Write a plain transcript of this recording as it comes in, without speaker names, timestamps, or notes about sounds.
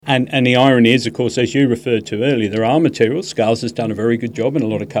And the irony is, of course, as you referred to earlier, there are materials. Scales has done a very good job in a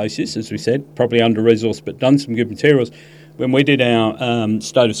lot of cases, as we said, probably under-resourced, but done some good materials. When we did our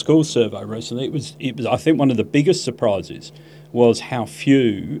State of Schools survey recently, it was I think one of the biggest surprises was how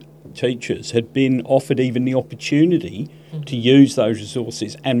few teachers had been offered even the opportunity to use those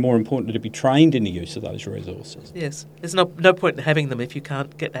resources, and more importantly, to be trained in the use of those resources. Yes, there's no point in having them if you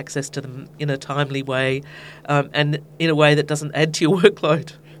can't get access to them in a timely way and in a way that doesn't add to your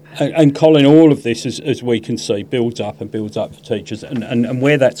workload. And Colin, all of this, as we can see, builds up for teachers, and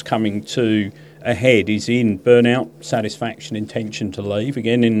where that's coming to ahead is in burnout, satisfaction, intention to leave.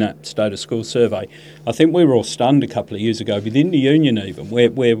 Again, in that State of School survey, I think we were all stunned a couple of years ago within the union even,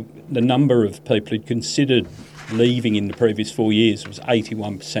 where the number of people who'd considered leaving in the previous 4 years was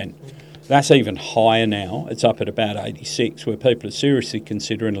 81%. That's even higher now. It's up at about 86%, where people are seriously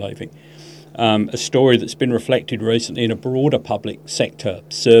considering leaving. A story that's been reflected recently in a broader public sector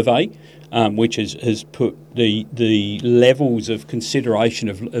survey, which has put the levels of consideration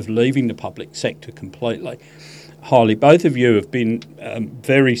of leaving the public sector completely highly. Both of you have been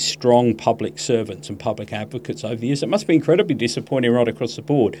very strong public servants and public advocates over the years. It must be incredibly disappointing right across the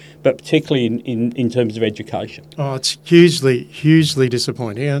board, but particularly in terms of education. Oh, it's hugely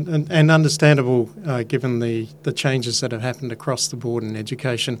disappointing and understandable given the changes that have happened across the board in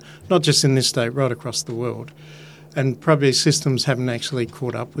education, not just in this state, right across the world. And probably systems haven't actually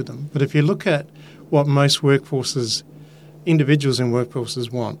caught up with them. But if you look at what most individuals in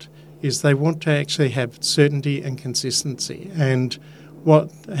workforces want, is they want to actually have certainty and consistency. And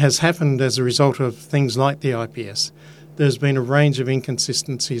what has happened as a result of things like the IPS, there's been a range of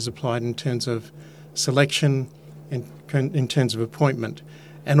inconsistencies applied in terms of selection, in terms of appointment.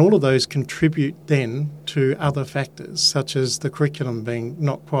 And all of those contribute then to other factors, such as the curriculum being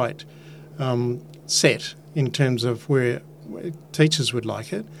not quite set in terms of where teachers would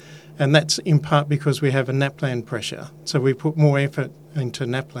like it. And that's in part because we have a NAPLAN pressure. So we put more effort into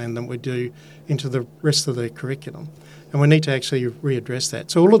NAPLAN than we do into the rest of the curriculum. And we need to actually readdress that.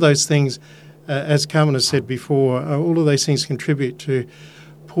 So all of those things, as Carmen has said before, all of those things contribute to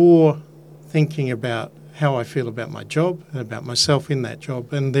poor thinking about how I feel about my job and about myself in that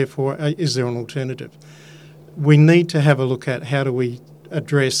job, and therefore, is there an alternative? We need to have a look at how do we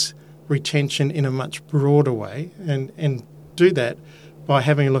address retention in a much broader way and do that by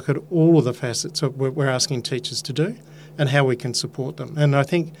having a look at all of the facets of what we're asking teachers to do and how we can support them. And I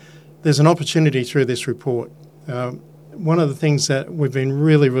think there's an opportunity through this report. One of the things that we've been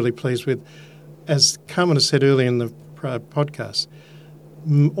really, really pleased with, as Carmen has said earlier in the podcast,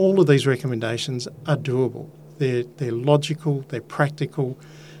 all of these recommendations are doable. They're logical, they're practical.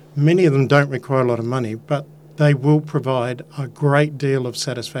 Many of them don't require a lot of money, but they will provide a great deal of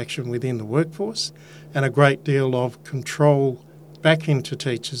satisfaction within the workforce and a great deal of control back into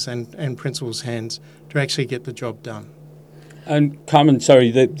teachers and principals' hands to actually get the job done. And Carmen,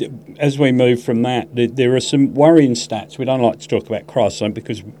 as we move from that, there are some worrying stats. We don't like to talk about crisis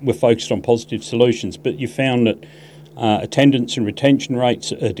because we're focused on positive solutions, but you found that attendance and retention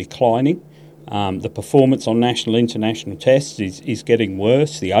rates are declining. The performance on national international tests is getting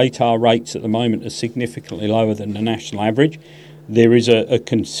worse. The ATAR rates at the moment are significantly lower than the national average. There is a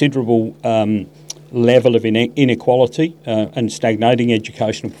considerable level of inequality and stagnating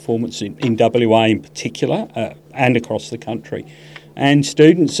educational performance in WA in particular and across the country. And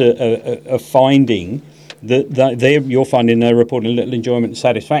students are finding that you're finding they're reporting little enjoyment and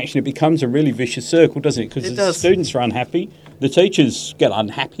satisfaction. It becomes a really vicious circle, doesn't it? Because the students are unhappy, the teachers get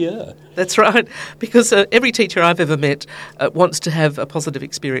unhappier. That's right, because every teacher I've ever met wants to have a positive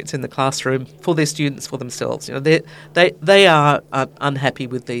experience in the classroom for their students, for themselves. You know, they are unhappy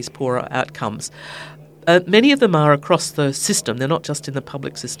with these poorer outcomes. Many of them are across the system. They're not just in the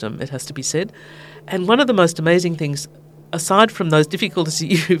public system, it has to be said. And one of the most amazing things, aside from those difficulties that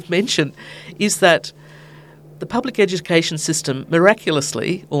you've mentioned, is that the public education system,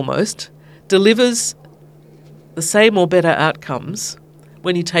 miraculously almost, delivers the same or better outcomes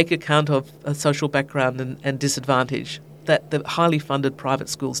when you take account of a social background and disadvantage that the highly funded private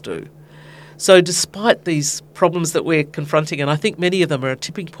schools do. So despite these problems that we're confronting, and I think many of them are a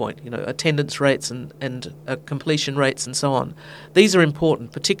tipping point, you know, attendance rates and completion rates and so on, these are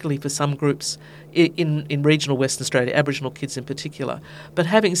important, particularly for some groups in regional Western Australia, Aboriginal kids in particular. But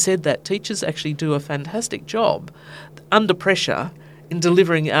having said that, teachers actually do a fantastic job under pressure in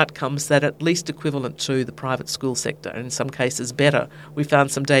delivering outcomes that are at least equivalent to the private school sector, and in some cases better. We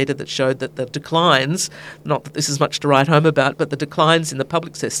found some data that showed that the declines, not that this is much to write home about, but the declines in the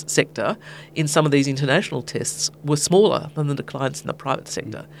public sector in some of these international tests were smaller than the declines in the private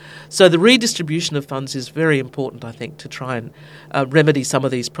sector. So the redistribution of funds is very important, I think, to try and remedy some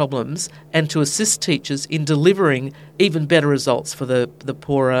of these problems and to assist teachers in delivering even better results for the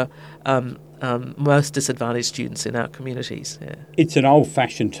poorer, most disadvantaged students in our communities. Yeah. It's an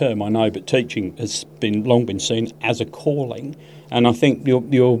old-fashioned term, I know, but teaching has long been seen as a calling, and I think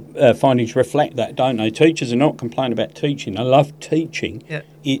your findings reflect that, don't they? Teachers are not complaining about teaching; they love teaching. Yeah.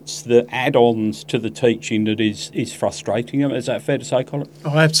 It's the add-ons to the teaching that is frustrating them. Is that fair to say, Colin?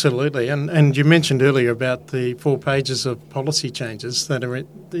 Oh, absolutely. And you mentioned earlier about the 4 pages of policy changes that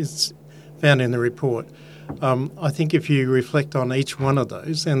is found in the report. I think if you reflect on each one of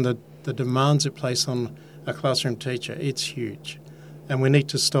those and the demands it places on a classroom teacher, it's huge. And we need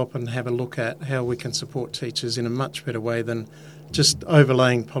to stop and have a look at how we can support teachers in a much better way than just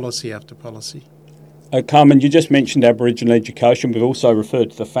overlaying policy after policy. Carmen, you just mentioned Aboriginal education. We've also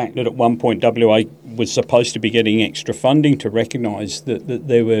referred to the fact that at one point WA was supposed to be getting extra funding to recognise that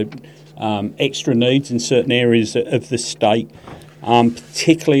there were extra needs in certain areas of the state,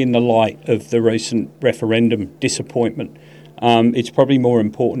 particularly in the light of the recent referendum disappointment. It's probably more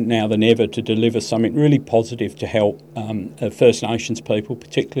important now than ever to deliver something really positive to help First Nations people,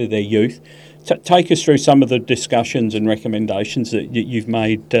 particularly their youth. Take us through some of the discussions and recommendations that you've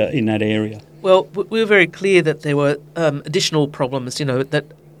made in that area. Well, we were very clear that there were additional problems, that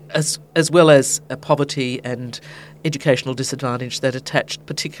as well as poverty and educational disadvantage that attached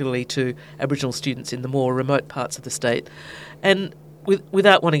particularly to Aboriginal students in the more remote parts of the state. And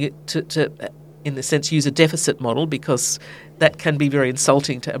without wanting it to in a sense, use a deficit model, because that can be very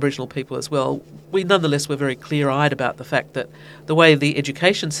insulting to Aboriginal people as well, we nonetheless were very clear-eyed about the fact that the way the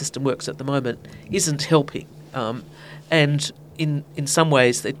education system works at the moment isn't helping. And in some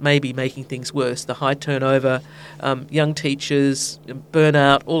ways it may be making things worse. The high turnover, young teachers,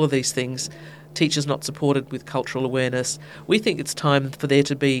 burnout, all of these things, teachers not supported with cultural awareness. We think it's time for there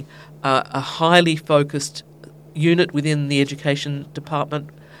to be a highly focused unit within the education department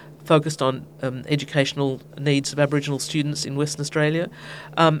focused on educational needs of Aboriginal students in Western Australia,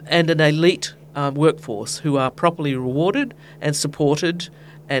 and an elite workforce who are properly rewarded and supported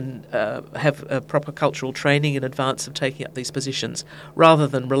and have proper cultural training in advance of taking up these positions, rather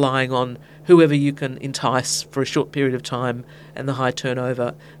than relying on whoever you can entice for a short period of time and the high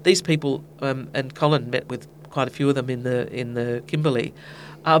turnover. These people, and Colin met with quite a few of them in the Kimberley,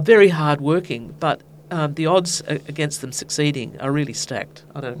 are very hard working, but the odds against them succeeding are really stacked.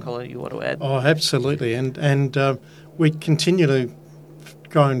 I don't know, Colin, you want to add? Oh, absolutely. And we continue to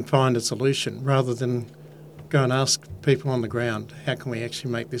go and find a solution rather than go and ask people on the ground, how can we actually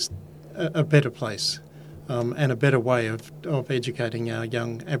make this a better place and a better way of educating our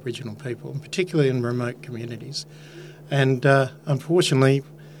young Aboriginal people, particularly in remote communities. And unfortunately,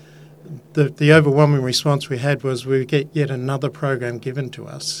 the overwhelming response we had was we get yet another program given to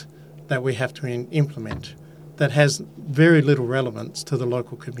us that we have to implement that has very little relevance to the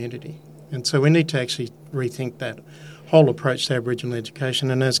local community. And so we need to actually rethink that whole approach to Aboriginal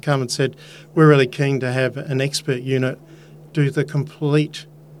education. And as Carmen said, we're really keen to have an expert unit do the complete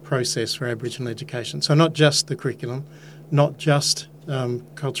process for Aboriginal education. So not just the curriculum, not just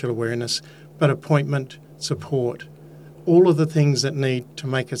cultural awareness, but appointment, support, all of the things that need to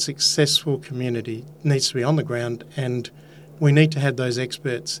make a successful community needs to be on the ground, and we need to have those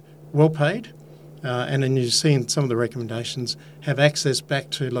experts well paid, and then you see in some of the recommendations, have access back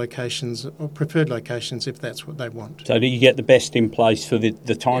to locations or preferred locations if that's what they want. So that you get the best in place for the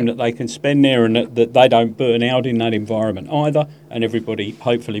time that they can spend there, and that they don't burn out in that environment either, and everybody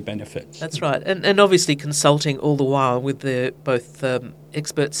hopefully benefits. That's right. And obviously consulting all the while with both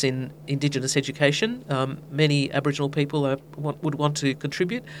experts in Indigenous education. Many Aboriginal people would want to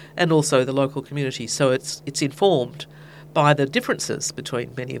contribute, and also the local community. So it's informed by the differences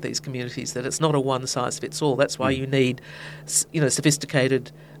between many of these communities, that it's not a one-size-fits-all. That's why you need,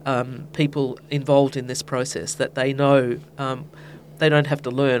 sophisticated people involved in this process, that they know they don't have to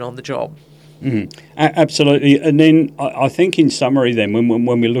learn on the job. Mm-hmm. Absolutely. And then I think in summary then,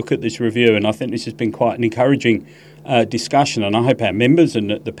 when we look at this review, and I think this has been quite an encouraging discussion, and I hope our members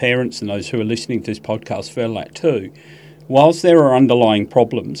and the parents and those who are listening to this podcast feel that too. Whilst there are underlying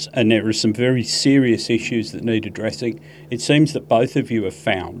problems and there are some very serious issues that need addressing, it seems that both of you have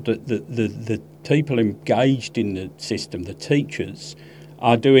found that the people engaged in the system, the teachers,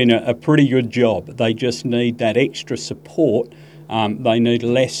 are doing a pretty good job. They just need that extra support. They need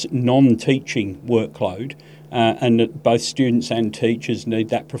less non-teaching workload. and that both students and teachers need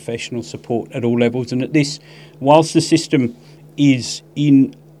that professional support at all levels. And at this, whilst the system is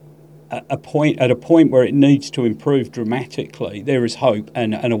at a point where it needs to improve dramatically, there is hope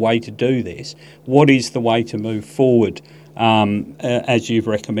and a way to do this. What is the way to move forward, as you've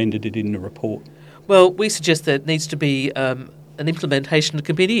recommended it in the report? Well, we suggest that it needs to be an implementation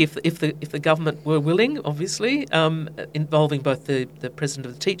committee, if the government were willing, obviously, involving both the President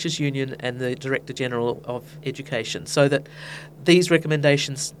of the Teachers Union and the Director General of Education, so that these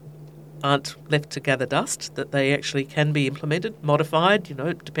recommendations aren't left to gather dust, that they actually can be implemented, modified,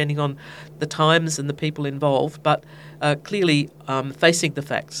 depending on the times and the people involved, but clearly facing the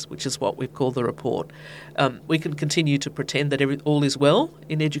facts, which is what we've called the report. We can continue to pretend that all is well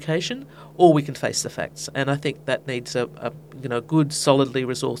in education, or we can face the facts, and I think that needs a good, solidly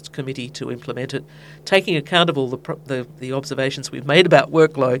resourced committee to implement it, taking account of all the observations we've made about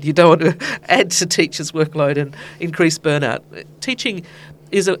workload. You don't want to add to teachers' workload and increase burnout. Teaching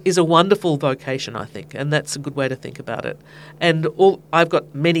is a wonderful vocation, I think, and that's a good way to think about it. And I've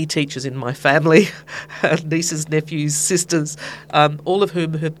got many teachers in my family, nieces, nephews, sisters, all of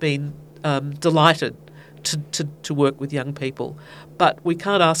whom have been delighted to work with young people. But we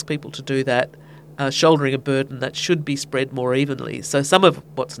can't ask people to do that shouldering a burden that should be spread more evenly. So some of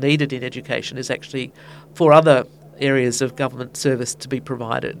what's needed in education is actually for other areas of government service to be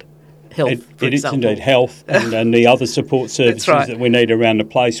health, for example. It is indeed health and the other support services right. that we need around the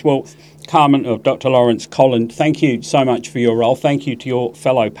place. Well, Carmen, or Dr. Lawrence Colin, thank you so much for your role. Thank you to your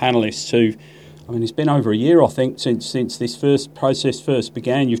fellow panellists who, it's been over a year, I think, since this process first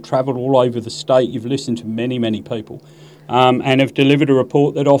began. You've travelled all over the state. You've listened to many, many people and have delivered a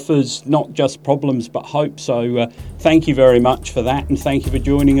report that offers not just problems but hope. So thank you very much for that, and thank you for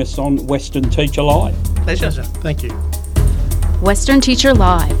joining us on Western Teacher Live. Pleasure. Thank you. Western Teacher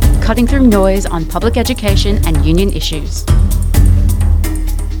Live, cutting through noise on public education and union issues.